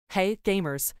Hey,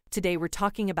 gamers! Today we're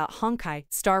talking about Honkai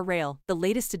Star Rail, the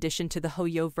latest addition to the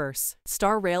Hoyo-verse.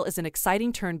 Star Rail is an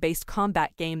exciting turn-based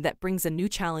combat game that brings a new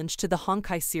challenge to the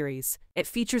Honkai series. It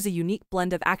features a unique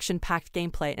blend of action-packed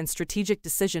gameplay and strategic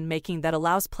decision-making that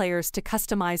allows players to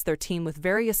customize their team with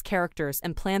various characters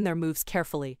and plan their moves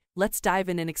carefully. Let's dive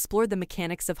in and explore the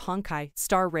mechanics of Honkai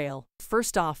Star Rail.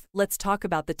 First off, let's talk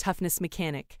about the toughness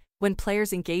mechanic. When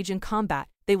players engage in combat,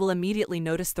 they will immediately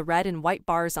notice the red and white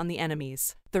bars on the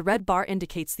enemies. The red bar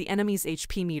indicates the enemy's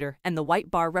HP meter, and the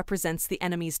white bar represents the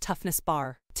enemy's toughness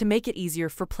bar. To make it easier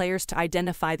for players to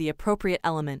identify the appropriate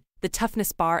element, the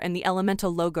toughness bar and the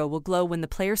elemental logo will glow when the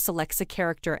player selects a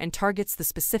character and targets the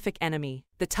specific enemy.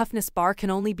 The toughness bar can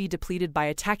only be depleted by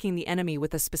attacking the enemy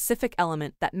with a specific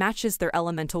element that matches their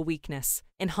elemental weakness.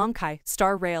 In Honkai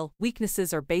Star Rail,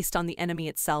 weaknesses are based on the enemy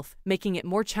itself, making it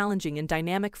more challenging and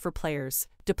dynamic for players.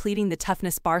 Depleting the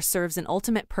toughness bar serves an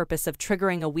ultimate purpose of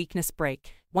triggering a weakness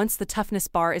break. Once the toughness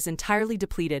bar is entirely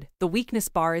depleted, the weakness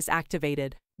bar is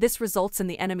activated. This results in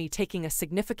the enemy taking a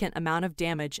significant amount of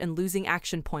damage and losing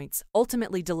action points,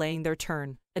 ultimately delaying their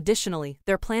turn. Additionally,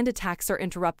 their planned attacks are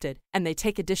interrupted, and they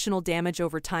take additional damage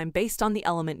over time based on the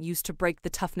element used to break the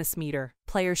toughness meter.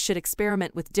 Players should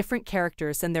experiment with different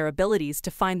characters and their abilities to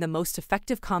find the most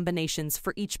effective combinations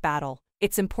for each battle.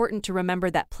 It's important to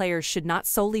remember that players should not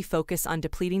solely focus on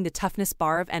depleting the toughness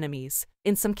bar of enemies.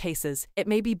 In some cases, it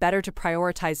may be better to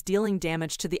prioritize dealing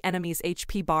damage to the enemy's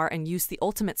HP bar and use the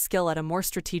ultimate skill at a more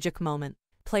strategic moment.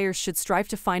 Players should strive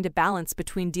to find a balance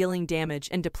between dealing damage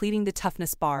and depleting the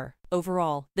toughness bar.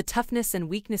 Overall, the toughness and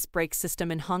weakness break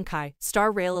system in Honkai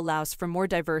Star Rail allows for more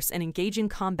diverse and engaging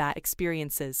combat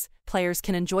experiences. Players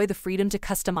can enjoy the freedom to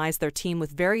customize their team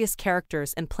with various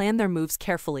characters and plan their moves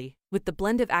carefully. With the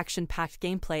blend of action-packed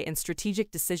gameplay and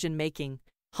strategic decision-making,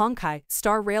 Honkai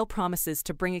Star Rail promises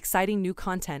to bring exciting new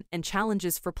content and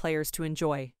challenges for players to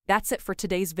enjoy. That's it for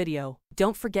today's video.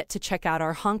 Don't forget to check out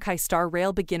our Honkai Star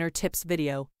Rail beginner tips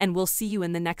video, and we'll see you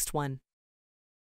in the next one.